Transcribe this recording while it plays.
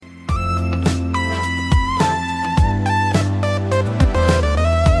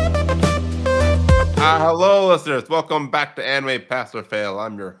Hello, listeners. Welcome back to Anime Pass or Fail.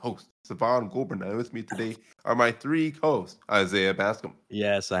 I'm your host, Savon Goulburn, and with me today are my three co-hosts, Isaiah Bascom.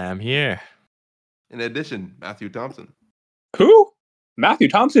 Yes, I am here. In addition, Matthew Thompson. Who? Matthew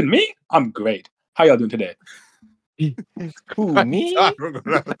Thompson? Me? I'm great. How y'all doing today? Who, me?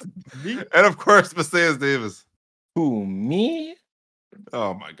 Me? And of course, Messias Davis. Who, me?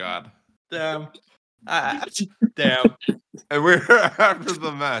 Oh my God. Damn. Damn. And we're after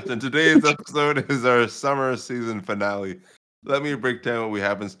the match, and today's episode is our summer season finale. Let me break down what we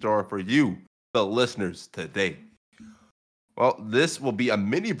have in store for you, the listeners, today. Well, this will be a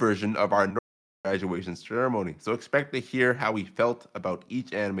mini version of our graduation ceremony, so expect to hear how we felt about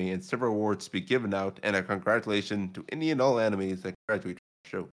each anime and several awards to be given out, and a congratulations to any and all animes that graduate from the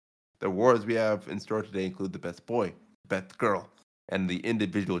show. The awards we have in store today include the Best Boy, Best Girl, and the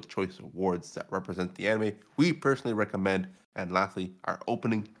individual choice awards that represent the anime we personally recommend, and lastly, our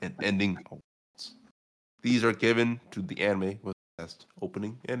opening and ending awards. These are given to the anime with the best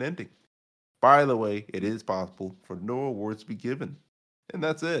opening and ending. By the way, it is possible for no awards to be given. And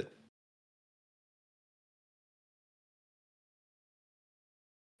that's it.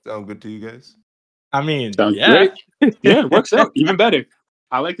 Sound good to you guys? I mean, Sounds yeah. great. Yeah, it works out even better.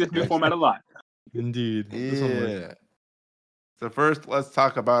 I like this new format a lot. Indeed. Yeah. So first, let's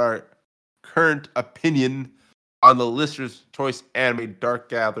talk about our current opinion on the listener's choice anime Dark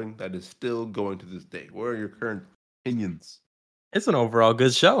Gathering that is still going to this day. What are your current opinions? It's an overall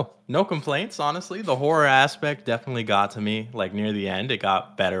good show. No complaints, honestly. The horror aspect definitely got to me. Like near the end, it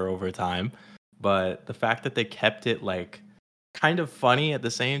got better over time. But the fact that they kept it like kind of funny at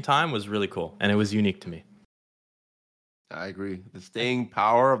the same time was really cool. And it was unique to me. I agree. The staying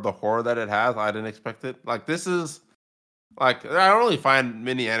power of the horror that it has, I didn't expect it. Like, this is, like, I don't really find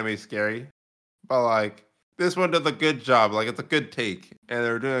many anime scary, but, like, this one does a good job. Like, it's a good take, and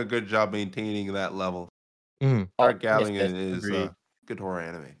they're doing a good job maintaining that level. Dark Gathering is a good horror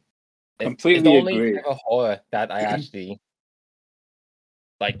anime. It's the only type of horror that I actually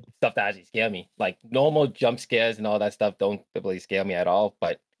like, stuff that actually scare me. Like, normal jump scares and all that stuff don't really scare me at all,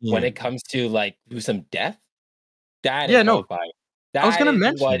 but when it comes to, like, gruesome death, that is horrifying. I was going to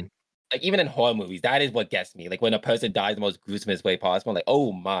mention. Like, even in horror movies, that is what gets me. Like, when a person dies the most gruesomest way possible, I'm like,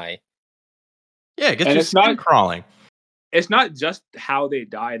 oh my. Yeah, it gets your skin crawling. It's not just how they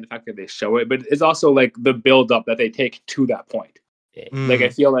die and the fact that they show it, but it's also, like, the build-up that they take to that point. Like, I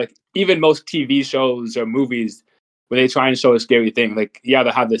feel like even most TV shows or movies, when they try and show a scary thing, like, yeah,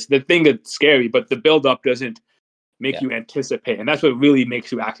 they have the thing that's scary, but the build-up doesn't make you anticipate, and that's what really makes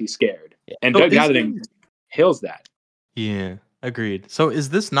you actually scared. And Dark Gathering heals that. Yeah, agreed. So is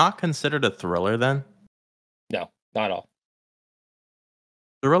this not considered a thriller then? No, not at all.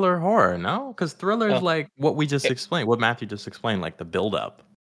 Thriller horror, no? Because thriller is like what we just explained, what Matthew just explained, like the build-up.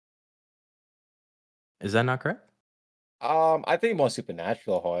 Is that not correct? I think more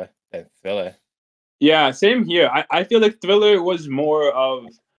supernatural horror than thriller. Yeah, same here. I feel like thriller was more of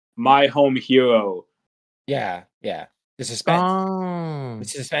My Home Hero. Yeah. The suspense. The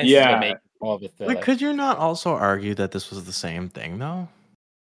suspense is what makes it more of a thriller. Like, could you not also argue that this was the same thing, though?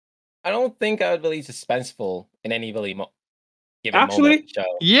 I don't think I was really suspenseful in any really given Actually, moment of the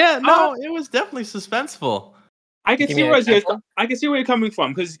show. Yeah, no, it was definitely suspenseful. I can see where you're coming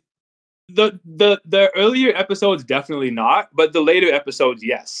from, because the earlier episodes definitely not, but the later episodes,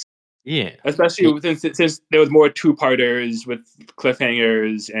 yes. Yeah. Especially since there was more two-parters with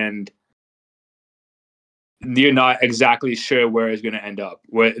cliffhangers, and you're not exactly sure where it's going to end up.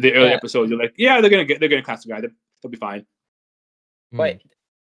 Where the early episodes, you're like, yeah, they're gonna cast a guy, they'll be fine. But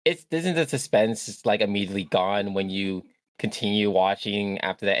isn't the suspense like immediately gone when you continue watching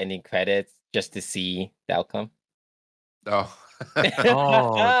after the ending credits just to see the outcome?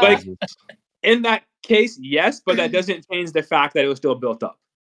 Like, in that case, yes, but that doesn't change the fact that it was still built up.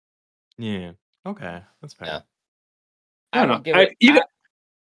 Yeah. Okay, that's fair. Yeah.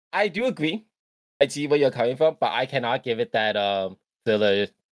 I do agree. I see where you're coming from, but I cannot give it that thriller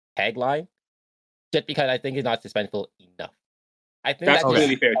tagline just because I think it's not suspenseful enough. I think that's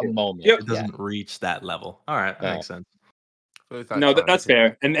really fair. A moment. It doesn't reach that level. All right, that makes sense. No, that's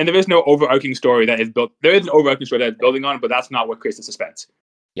fair. And there is no overarching story that is built. There is an overarching story that is building on, but that's not what creates the suspense.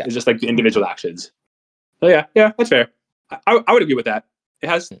 Yeah. It's just like the individual actions. So yeah, that's fair. I would agree with that. It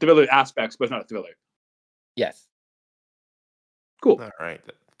has thriller aspects, but it's not a thriller. Yes. Cool. All right.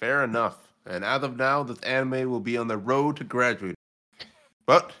 Fair enough. And as of now, this anime will be on the road to graduating.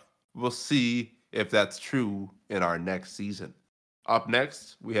 But we'll see if that's true in our next season. Up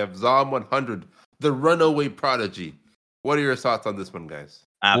next, we have Zom 100, the Runaway Prodigy. What are your thoughts on this one, guys?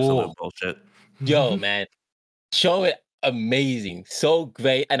 Absolute bullshit. Yo, man. Show it amazing. So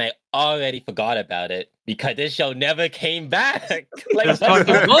great. And I already forgot about it Because this show never came back. Like, It's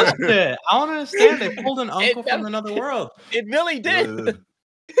fucking bullshit. I don't understand. They pulled an uncle from another world. It really did. Like,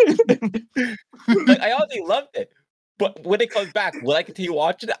 I honestly loved it. But when it comes back, will I continue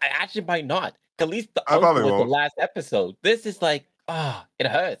watching it? I actually might not. At least the uncle was the last episode. This is like, it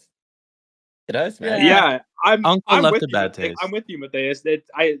hurts. It hurts, man. Yeah, I'm left with a bad taste. I'm with you, Matthias.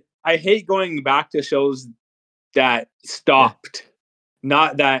 I hate going back to shows that stopped.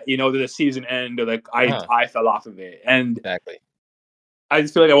 Not that, the season end or like I fell off of it. And exactly. I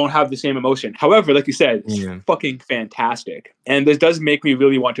just feel like I won't have the same emotion. However, like you said, it's fucking fantastic. And this does make me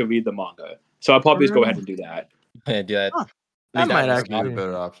really want to read the manga. So I'll probably just go ahead and do that. Yeah, do that. Huh. That might actually be a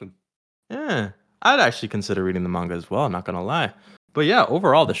better option. Yeah. I'd actually consider reading the manga as well, not gonna lie. But yeah,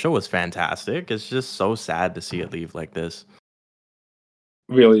 overall the show was fantastic. It's just so sad to see it leave like this.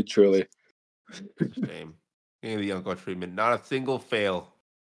 Really, truly. Shame. The uncle treatment. Not a single fail.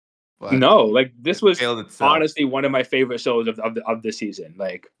 No, like this was honestly one of my favorite shows of the season.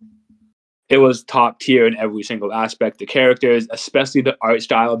 Like it was top tier in every single aspect. The characters, especially the art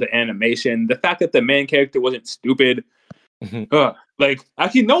style, the animation, the fact that the main character wasn't stupid. Like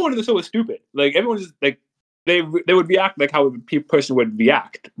actually, no one in the show was stupid. Like everyone just like they would react like how a person would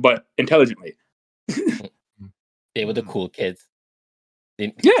react, but intelligently. They were the cool kids.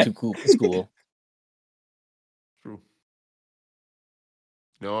 Too cool for school. True.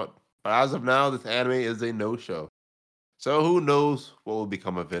 You know what? But as of now, this anime is a no-show. So who knows what will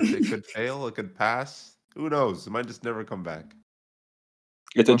become of it? It could fail. It could pass. Who knows? It might just never come back.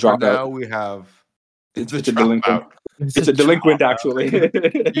 It's a dropout. Now we have. It's a delinquent. It's a delinquent, actually.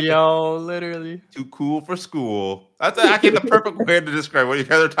 Yo, literally. Too cool for school. That's actually the perfect way to describe what you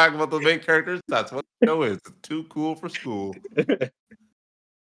guys are talking about. The main characters. That's what the show is. It's too cool for school.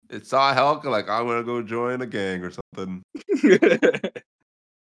 It saw Hulk like I'm gonna go join a gang or something.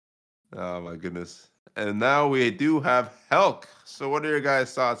 Oh my goodness! And now we do have Hulk. So, what are your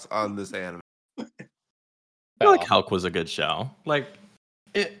guys' thoughts on this anime? I feel like Hulk was a good show. Like,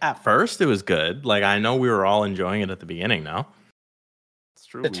 at first, it was good. Like, I know we were all enjoying it at the beginning. Now, it's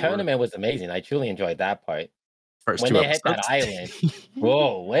true. The tournament was amazing. I truly enjoyed that part. First when they hit that island,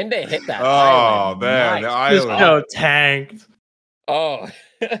 whoa! When they hit that island, man, the island. This show tanked. Oh.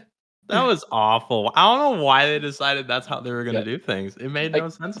 That was awful. I don't know why they decided that's how they were going to do things. It made no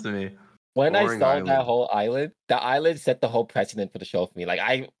sense to me. When I saw that whole island, the island set the whole precedent for the show for me. Like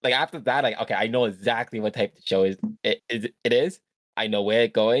after that, okay, I know exactly what type of show it is. I know where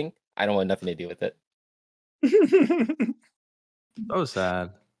it's going. I don't want nothing to do with it. So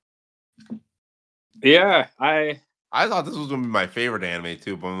sad. Yeah, I thought this was gonna be my favorite anime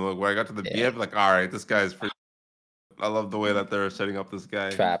too, but when I got to the BF, like, all right, this guy's pretty. I love the way that they're setting up this guy.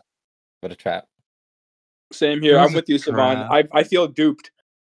 Trap. What a trap. Same here. I'm with you, Saban. I feel duped.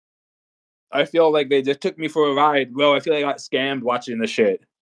 I feel like they just took me for a ride. Bro, I feel like I got scammed watching this shit.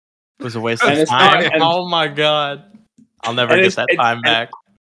 It was a waste of time. Oh my god. I'll never get that time back.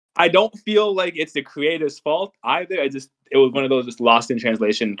 I don't feel like it's the creator's fault either. It was one of those just lost in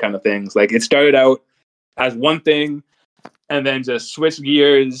translation kind of things. Like it started out as one thing and then just switched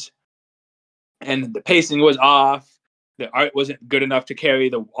gears and the pacing was off. The art wasn't good enough to carry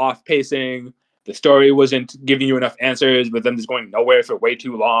the off pacing. The story wasn't giving you enough answers, but them just going nowhere for way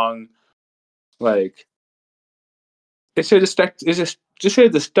too long. Like, it should have stuck. It just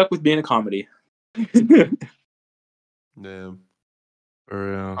should have stuck with being a comedy. Yeah.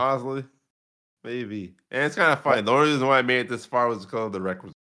 For real. Honestly, maybe. And it's kind of funny. The only reason why I made it this far was because of the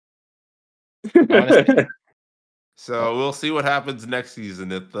requisite. So we'll see what happens next season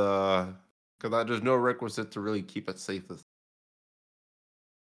because there's no requisite to really keep it safe.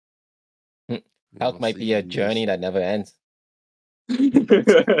 Hulk might be a journey that never ends.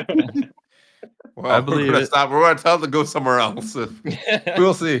 Well, I believe we're gonna stop. We're gonna tell them to go somewhere else.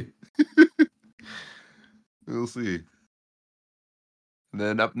 We'll see. We'll see. And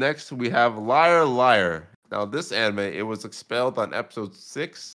then up next we have Liar Liar. Now this anime, it was expelled on episode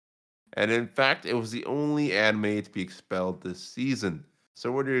 6, and in fact, it was the only anime to be expelled this season.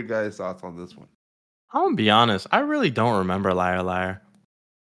 So, what are your guys' thoughts on this one? I'm gonna be honest. I really don't remember Liar Liar.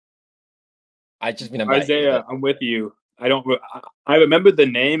 I just remember Isaiah. I'm with you. I remember the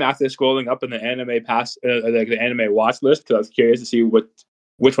name after scrolling up in the anime like the anime watch list because I was curious to see which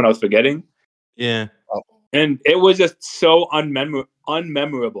one I was forgetting. Yeah, and it was just so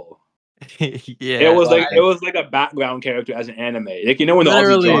unmemorable. Yeah, it was like a background character as an anime. Like when the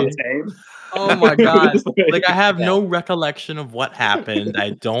all drawn the same. Oh my god! Like I have no recollection of what happened.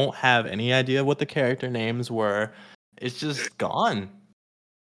 I don't have any idea what the character names were. It's just gone.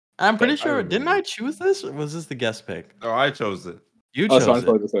 I'm pretty sure. Didn't I choose this, or was this the guest pick? Oh, I chose it. You Oh, chose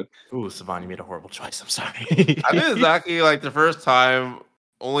sorry, it. sorry. Ooh, Savon, you made a horrible choice. I'm sorry. I think it's actually like the first time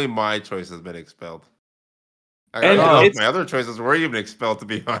only my choice has been expelled. I don't know if my other choices were even expelled, to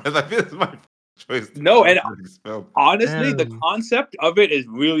be honest. I think this is my choice. No, and expelled. Honestly, the concept of it is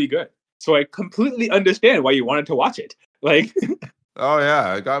really good. So I completely understand why you wanted to watch it. Like, oh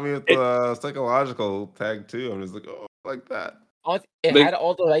yeah, it got me with the psychological tag too. I'm just like, oh, like that. It had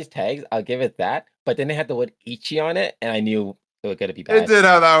all the nice tags. I'll give it that. But then they had the word Ichi on it, and I knew it was gonna be bad. It did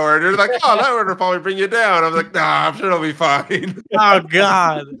have that word. You're like, oh, that word will probably bring you down. I was like, nah, I'm sure it'll be fine. Oh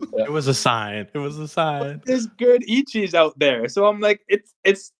God, it was a sign. It was a sign. But there's good Ichis out there, so I'm like, it's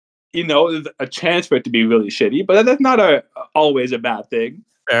there's a chance for it to be really shitty, but that's not always a bad thing.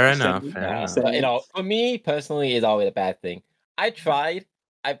 Fair enough. Fair enough. But, for me personally, it's always a bad thing. I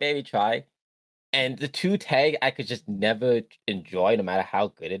very tried, and the two tag I could just never enjoy, no matter how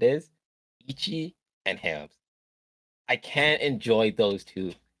good it is. Ichi and Harems. I can't enjoy those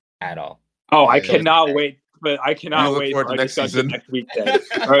two at all. Oh, I cannot wait. But I cannot wait for our discussion next week.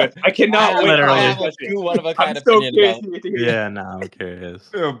 Right. I cannot wait for our discussion. I'm so curious to hear. Yeah, no, I'm curious.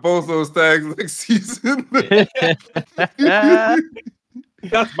 Yeah, both those tags next season.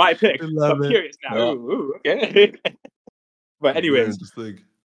 That's my pick. I'm curious now. Yeah. Ooh, okay. But anyways.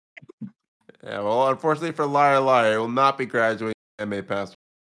 Yeah, well, unfortunately for Liar, it will not be graduating MA Pass.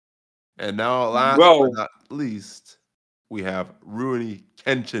 And now, last but not least, we have Rurouni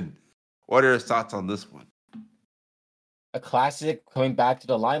Kenshin. What are your thoughts on this one? A classic coming back to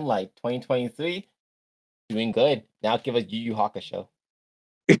the limelight, 2023. Doing good. Now give us Yu Yu Hakusho.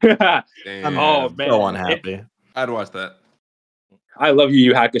 I'm man, so unhappy. I'd watch that. I love Yu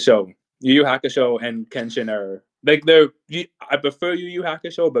Yu Hakusho. Yu Yu Hakusho and Kenshin are like I prefer Yu Yu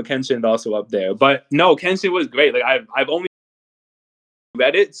Hakusho, but Kenshin's also up there. But no, Kenshin was great. Like I've only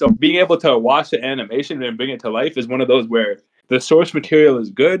read it, so being able to watch the animation and bring it to life is one of those where the source material is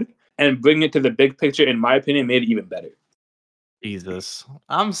good, and bringing it to the big picture, in my opinion, made it even better. Jesus,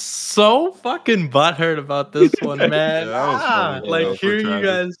 I'm so fucking butthurt about this one, man.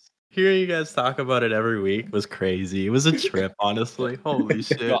 Hearing you guys talk about it every week was crazy. It was a trip, honestly. Holy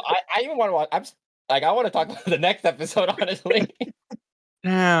shit! No, I even want to watch. I want to talk about the next episode. Honestly,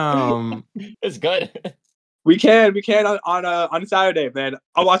 damn, it's good. We can on Saturday, man.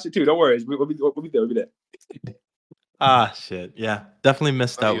 I'll watch it too. Don't worry, we'll be there. Ah, shit. Yeah, definitely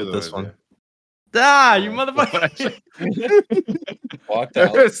missed out with this one. Ah, you motherfucker! Walked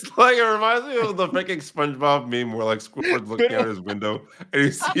out. It's like it reminds me of the freaking SpongeBob meme where like Squidward's looking out his window and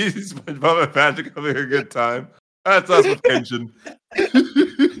he sees SpongeBob and Patrick having a good time. That's us with Kenshin.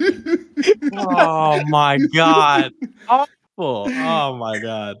 Oh my god! Awful! Oh my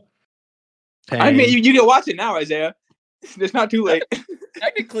god! Pain. I mean, you can watch it now, Isaiah. It's not too late.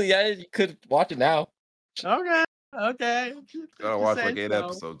 Technically, yeah, you could watch it now. Okay. Gotta watch like 8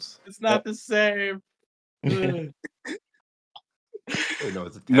 episodes. It's not the same.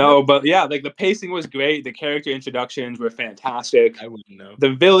 No, but yeah, like the pacing was great. The character introductions were fantastic. I wouldn't know.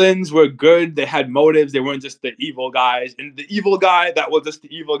 The villains were good. They had motives. They weren't just the evil guys. And the evil guy, that was just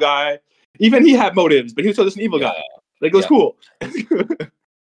the evil guy. Even he had motives, but he was still just an evil guy. Like, it was cool.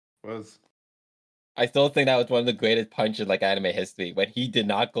 I still think that was one of the greatest punches like anime history when he did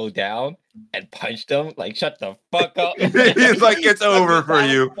not go down and punched him. Like, shut the fuck up. He's like, it's over for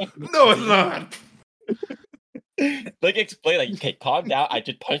you. No, it's not. Like, explain, like, okay, calm down. I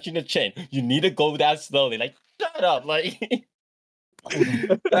just punched you in the chin. You need to go down slowly. Like, shut up. Like,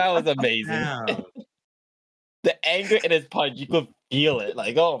 that was amazing. Wow. The anger in his punch, you could feel it.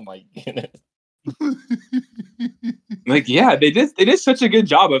 Like, oh my goodness. Like, yeah, they did such a good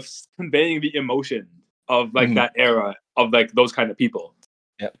job of conveying the emotion of like that era of like those kind of people.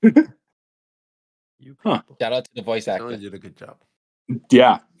 Yep. Huh. Shout out to the voice actor. Did a good job.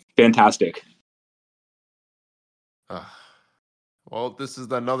 Yeah, fantastic. Well, this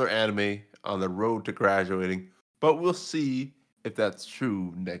is another anime on the road to graduating, but we'll see if that's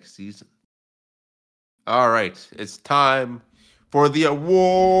true next season. All right, it's time for the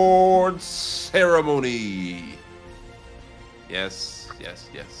awards ceremony. Yes.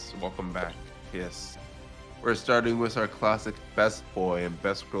 Welcome back. Yes. We're starting with our classic Best Boy and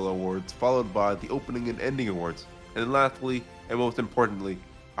Best Girl awards, followed by the opening and ending awards. And lastly, and most importantly,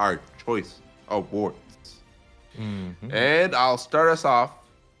 our choice awards. Mm-hmm. And I'll start us off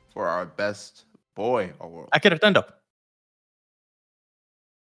for our Best Boy award. I can stand up.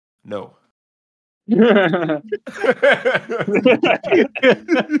 No.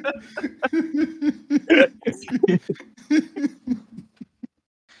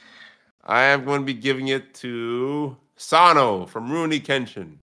 I am going to be giving it to Sano from Rurouni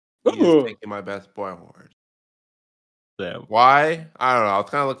Kenshin. He is taking my Best Boy award. Damn. Why? I don't know. I was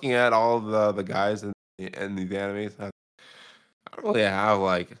kind of looking at all of the guys in these animes. I don't really have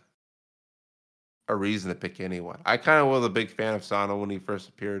like a reason to pick anyone. I kind of was a big fan of Sano when he first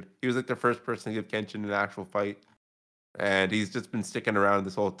appeared. He was like the first person to give Kenshin an actual fight, and he's just been sticking around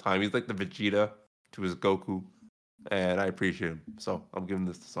this whole time. He's like the Vegeta to his Goku, and I appreciate him. So I'm giving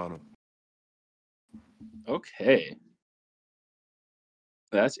this to Sano. Okay.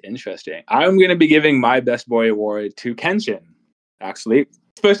 That's interesting. I'm going to be giving my best boy award to Kenshin, actually. It's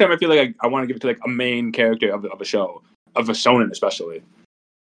the first time I feel like I want to give it to like a main character of a show, of a shonen especially.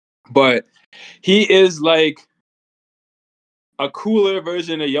 But he is like a cooler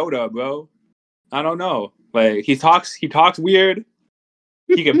version of Yoda, bro. I don't know. Like he talks weird.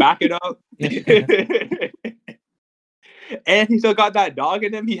 He can back it up. And he still got that dog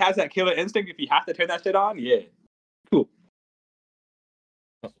in him. He has that killer instinct if he has to turn that shit on. Yeah. Cool.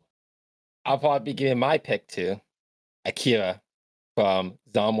 I'll probably be giving my pick to Akira from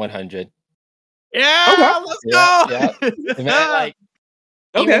Zom 100. Yeah, let's go. Yeah. The man, like,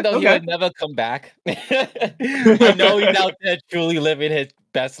 even though he would never come back, I know he's out there truly living his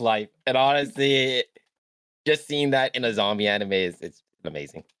best life. And honestly, just seeing that in a zombie anime it's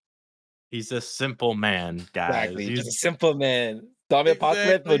amazing. He's a simple man, guys. Exactly. He's a simple man. Zombie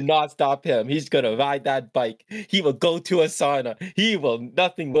apocalypse will not stop him. He's gonna ride that bike. He will go to a sauna.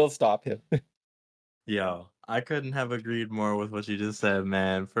 Nothing will stop him. Yo, I couldn't have agreed more with what you just said,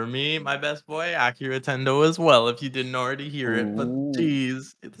 man. For me, my best boy, Akira Tendo as well, if you didn't already hear it. But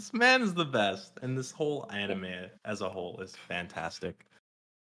geez, this man is the best. And this whole anime as a whole is fantastic.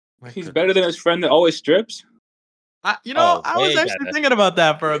 He's better than his friend that always strips. I was actually thinking about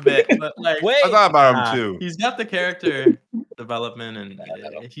that for a bit, but like, I thought about him too. He's got the character development, and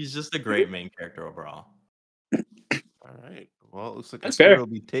he's just a great main character overall. All right. Well, it looks like Akira will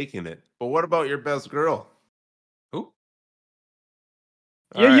be taking it. But what about your best girl? Who?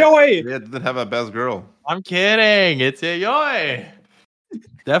 Yayoi. Yeah, didn't have a best girl. I'm kidding. It's Yayoi.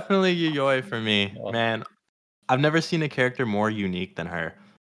 Definitely Yayoi for me, man. I've never seen a character more unique than her.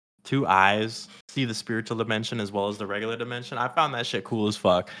 2 eyes, see the spiritual dimension as well as the regular dimension. I found that shit cool as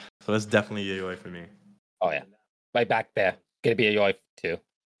fuck. So it's definitely Yayoi for me. Oh yeah, right back there. Gonna be Yayoi too.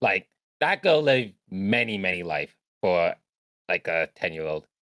 Like that girl lived many life for like a 10-year-old.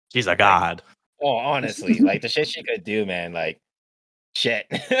 She's a god. Oh, honestly, like the shit she could do, man. Like shit.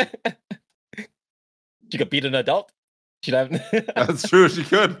 She could beat an adult. She'd have. That's true. She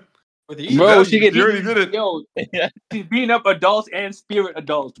could. Bro, she already did it. Yo, she's beating up adults and spirit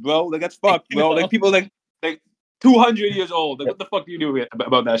adults, bro. Like that's fucked, bro. Like people like 200 years old. Like what the fuck do you do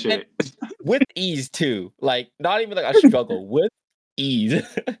about that shit? With ease too. Like not even like a struggle. With ease.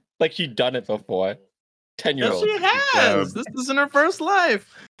 Like she'd done it before. 10-year-old. Yes, she has. This isn't her first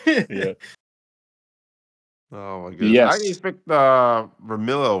life. Yeah. Oh my goodness. Yes. I expect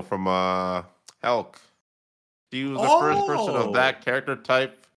Ramillo from Helk. She was the first person of that character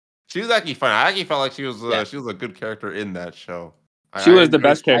type. She was actually fun. I actually felt like she was a good character in that show. She was the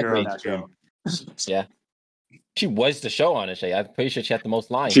best character in that show. Yeah. She was the show, honestly. I'm pretty sure she had the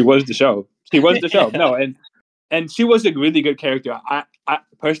most lines. She was the show. No, and she was a really good character. I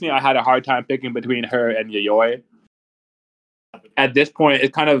personally, I had a hard time picking between her and Yayoi. At this point,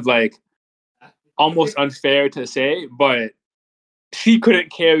 it's kind of like almost unfair to say, but she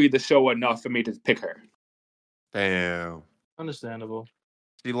couldn't carry the show enough for me to pick her. Damn. Understandable.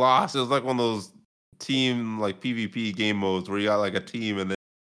 She lost. It was like one of those team like PvP game modes where you got like a team and then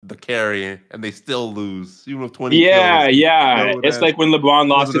the carry and they still lose even with 20 Yeah. kills. It's like when LeBron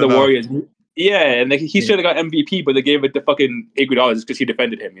lost to the Warriors. Yeah, and like he should have got MVP, but they gave it to fucking Iguodala because he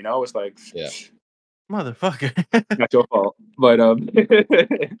defended him. You know, it's like, motherfucker. Not your fault, but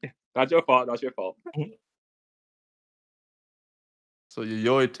not your fault. Not your fault. So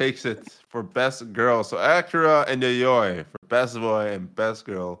Yayoi takes it for best girl. So Akira and Yayoi for best boy and best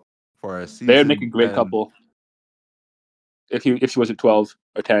girl for a season. They'd make a great couple. If she wasn't 12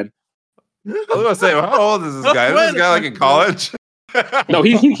 or 10. I was gonna say, how old is this guy? Is this guy like in college? No,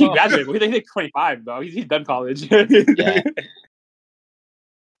 he graduated. He's like 25, though. He's done college. Yeah.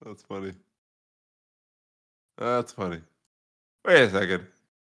 That's funny. That's funny. Wait a second.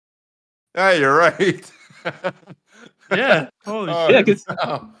 Yeah, you're right. Yeah. Holy shit. Yeah, because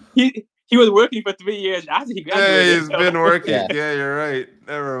he was working for 3 years after he graduated. Yeah, he's been working. Yeah, you're right.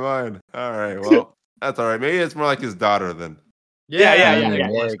 Never mind. All right. Well, that's all right. Maybe it's more like his daughter then. Yeah.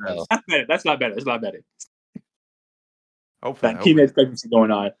 There you go. That's better. That's not better. It's not better. Hopefully, That teenage pregnancy going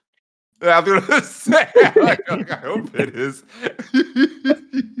on. Yeah, I was gonna say. I hope it is.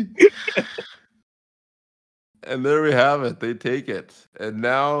 And there we have it. They take it. And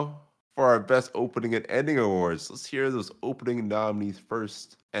now for our best opening and ending awards. Let's hear those opening nominees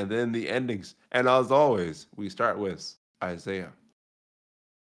first, and then the endings. And as always, we start with Isaiah.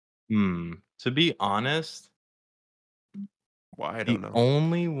 To be honest, Why I the don't know.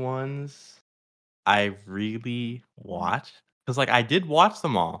 only ones I really watched, because like I did watch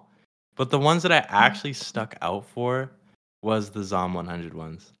them all, but the ones that I actually stuck out for was the Zom 100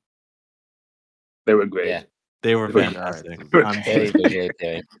 ones. They were great. Yeah. They were Right. fantastic.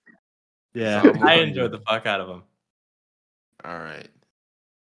 Very. Yeah, Zom I 100. enjoyed the fuck out of them. All right.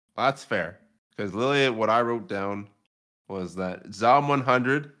 Well, that's fair. Because literally what I wrote down was that Zom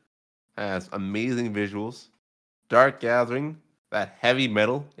 100 has amazing visuals. Dark Gathering, that heavy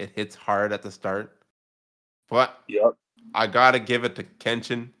metal, it hits hard at the start. But Yep. I gotta give it to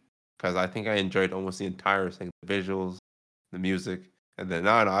Kenshin because I think I enjoyed almost the entire thing. The visuals, the music, and then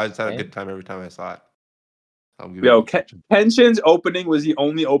I just had a good time every time I saw it. Yo, Kenshin's opening was the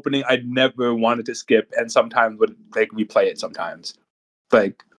only opening I'd never wanted to skip, and sometimes would like replay it. Sometimes,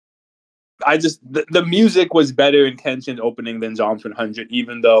 like, I just the music was better in Kenshin's opening than Zom's 100,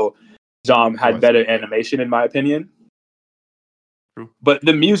 even though Zom had better animation in my opinion. True. But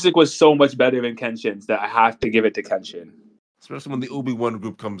the music was so much better in Kenshin's that I have to give it to Kenshin. Especially when the Obi-Wan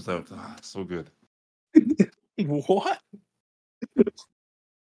group comes out. So good. What?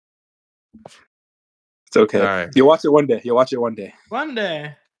 It's okay. All right. You'll watch it one day. One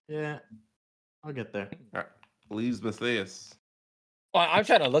day. Yeah. I'll get there. All right. Leaves Matthias. Well, I'm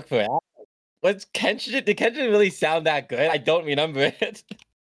trying to look for it. What's Kenshin? Did Kenshin really sound that good? I don't remember it.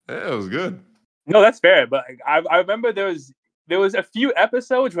 Yeah, it was good. No, that's fair. But I remember there was a few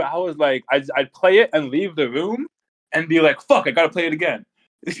episodes where I was like, I'd play it and leave the room and be like, fuck, I gotta play it again.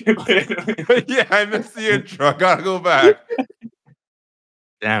 Yeah, I missed the intro. I gotta go back.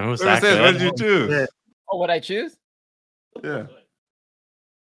 Damn, it was What did you choose? Oh, what I choose? Yeah.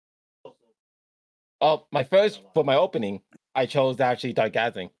 Oh, for my opening, I chose actually Dark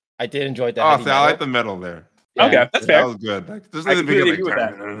Gathering. I did enjoy that. Oh, see, I like the metal there. Yeah. Okay, that's fair. That was good. Like, this is the beginning.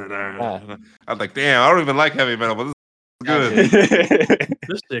 I was like, damn, I don't even like heavy metal, but this is good.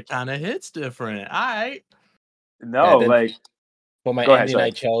 This shit kind of hits different. All right. No, like for my ending, I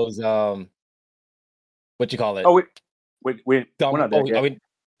chose what you call it? Oh wait, we're not there yet. Are we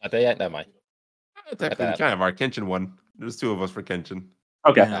not there yet? Never mind. Technically, kind of our Kenshin one. There's two of us for Kenshin.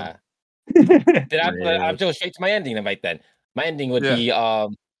 Okay. Did I go straight to my ending then right then? My ending would be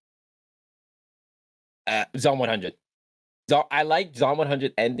Zom 100. So I like Zom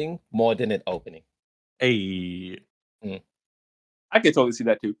 100 ending more than an opening. Hey. I could totally see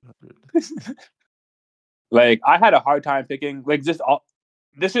that too. Like I had a hard time picking. Like this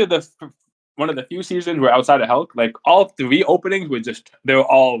is one of the few seasons where outside of Hulk, like all three openings they were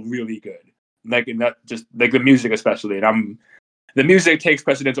all really good. Like not just like the music especially, and the music takes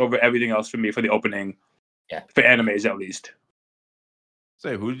precedence over everything else for me for the opening. Yeah, for animes at least.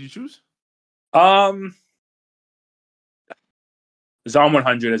 Say, who did you choose? Zom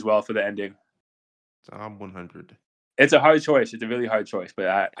 100 as well for the ending. Zom 100. It's a hard choice. It's a really hard choice, but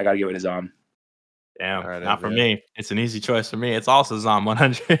I gotta give it to Zom. Damn, right, not for me. It's an easy choice for me. It's also Zom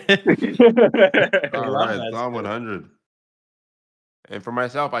 100. All right, Zom 100. And for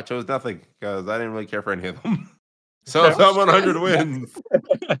myself, I chose nothing because I didn't really care for any of them. So Zom 100 wins.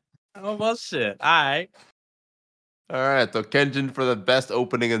 Oh, well, shit. All right. All right, so Kenshin for the best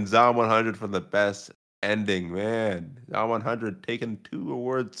opening and Zom 100 for the best ending. Man, Zom 100 taking 2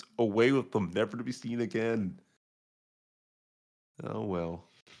 awards away with them, never to be seen again. Oh, well.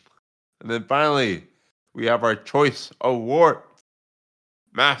 And then finally, we have our choice award.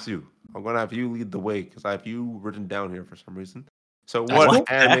 Matthew, I'm going to have you lead the way because I have you written down here for some reason. So what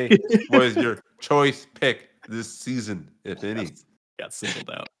anime was your choice pick this season, if any? Got singled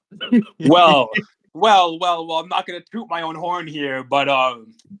out. Well, I'm not going to toot my own horn here, but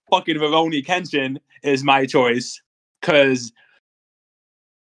fucking Rurouni Kenshin is my choice because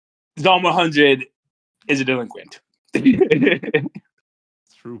Zom 100 is a delinquent.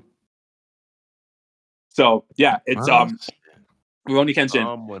 It's true. So yeah, it's Rurouni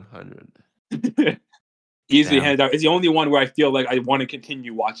Kenshin. 100. Easily hands out. It's the only one where I feel like I want to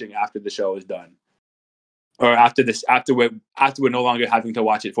continue watching after the show is done, or after we're no longer having to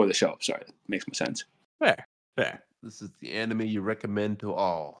watch it for the show. Sorry, that makes more sense. Fair. This is the anime you recommend to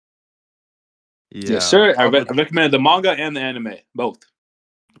all. Yeah. Yes, sir. I recommend the manga and the anime, both.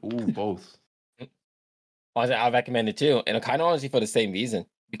 Ooh, both. I recommend it too, and kind of honestly for the same reason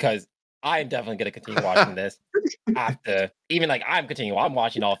because I'm definitely gonna continue watching this after. Even like I'm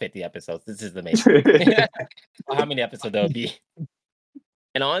watching all 50 episodes. This is amazing. How many episodes there'll be?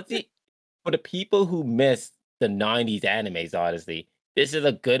 And honestly, for the people who miss the 90s animes, honestly, this is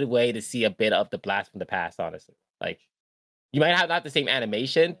a good way to see a bit of the blast from the past. Honestly, like you might have not the same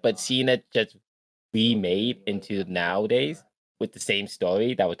animation, but seeing it just remade into nowadays with the same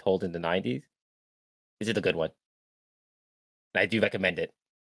story that was told in the 90s, this is a good one. And I do recommend it.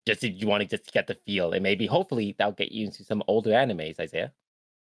 Just if you want to just get the feel, and maybe hopefully that'll get you into some older animes, Isaiah.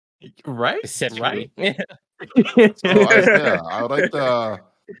 Right? Specifically. Right? So, Isaiah, I would like to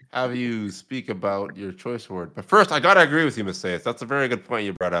have you speak about your choice word. But first, I gotta agree with you, Messias. That's a very good point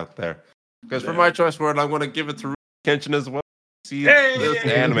you brought out there. Because for my choice word, I'm going to give it to Kenshin as well. See this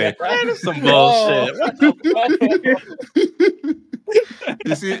anime. That is some bullshit.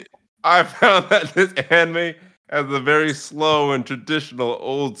 You see, I found that this anime has a very slow and traditional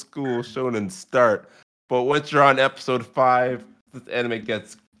old school shonen start. But once you're on episode 5, this anime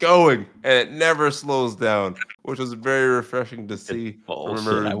gets going and it never slows down, which was very refreshing to see.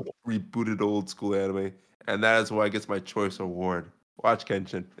 Remember rebooted old school anime, and that is why it gets my choice award. Watch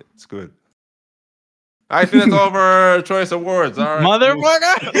Kenshin, it's good. I think that's all of our choice awards. All right,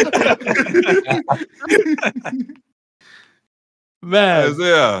 motherfucker. Man,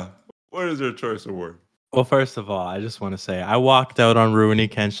 Isaiah, what is your choice award? Well, first of all, I just want to say I walked out on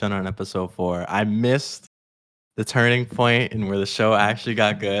Rurouni Kenshin on episode 4. I missed the turning point and where the show actually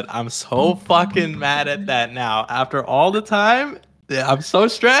got good. I'm so fucking mad at that now. After all the time, I'm so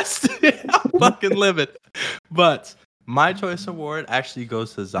stressed. I'm fucking livid. But my choice award actually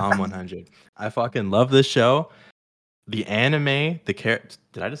goes to Zom 100. I fucking love this show. The anime, did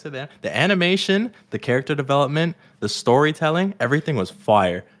I just say that? The animation, the character development, the storytelling, everything was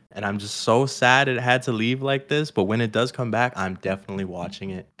fire. And I'm just so sad it had to leave like this. But when it does come back, I'm definitely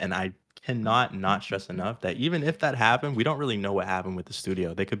watching it. And I cannot not stress enough that even if that happened, we don't really know what happened with the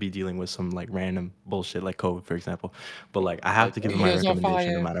studio. They could be dealing with some like random bullshit like COVID, for example. But like I have to give them my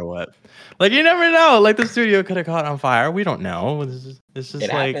recommendation no matter what. Like you never know. Like the studio could have caught on fire. We don't know. It's just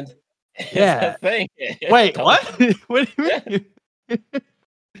like happened. Yeah. Wait, what? What do you mean?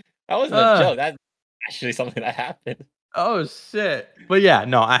 That wasn't a joke. That's actually something that happened. Oh shit. But yeah,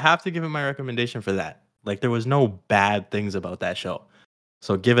 no, I have to give it my recommendation for that. Like there was no bad things about that show.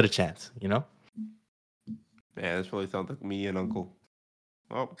 So give it a chance, you know? Man, this really sounds like me and Uncle.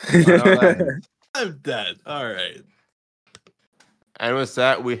 Oh, I'm dead. All right. And with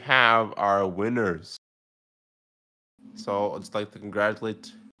that, we have our winners. So I'd just like to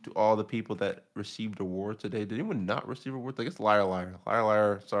congratulate to all the people that received awards today. Did anyone not receive awards? I guess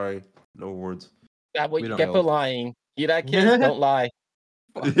Liar. Sorry, no awards. That's what you get for lying. You that kids don't lie.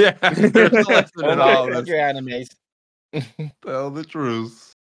 Yeah, there's a lesson in all this. Your animes. Tell the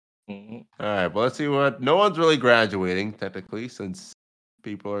truth. Mm-hmm. All right, but let's see what. No one's really graduating technically, since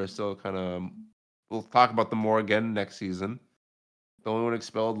people are still kind of. We'll talk about them more again next season. The only one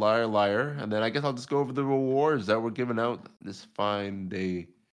expelled, Liar, and then I guess I'll just go over the rewards that were given out this fine day.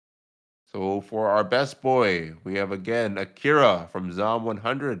 So for our best boy, we have again Akira from Zom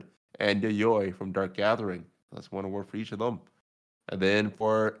 100 and Yayoi from Dark Gathering. That's one award for each of them. And then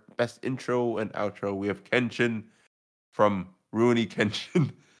for best intro and outro, we have Kenshin from Rurouni Kenshin.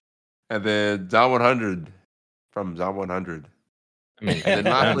 And then Zom 100 from Zom 100. And then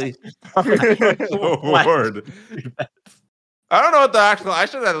lastly, award. I don't know what the actual. I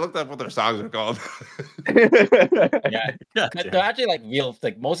should have looked up what their songs are called. Yeah, they're actually like real.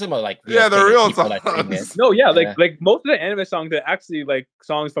 Like most of them are like real they're real songs. No, yeah, like most of the anime songs are actually like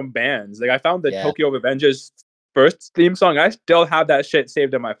songs from bands. Like I found the Tokyo Revengers first theme song. I still have that shit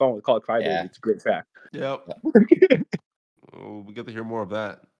saved in my phone. It's called Crybaby. Yeah. It's a great fact. Yep. Well, we get to hear more of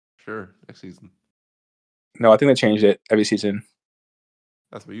that. Sure, next season. No, I think they changed it every season.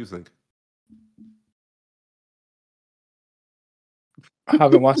 That's what you think. I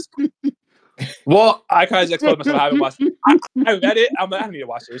haven't watched. Well, I kind of exposed myself. I haven't watched. I read it. I need to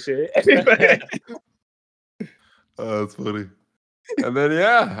watch this shit. Oh, that's funny. And then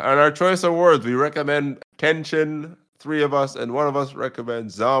on our choice awards, we recommend Kenshin. 3 of us, and 1 of us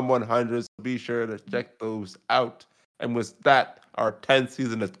recommends Zom 100. So be sure to check those out. And with that, our 10th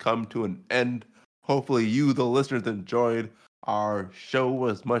season has come to an end. Hopefully, you, the listeners, enjoyed our show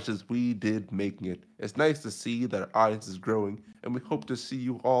as much as we did making it. It's nice to see that our audience is growing, and we hope to see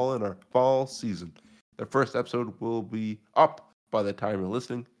you all in our fall season. The first episode will be up by the time you're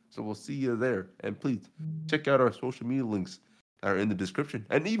listening, so we'll see you there. And please check out our social media links that are in the description.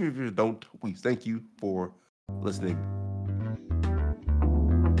 And even if you don't, we thank you for listening.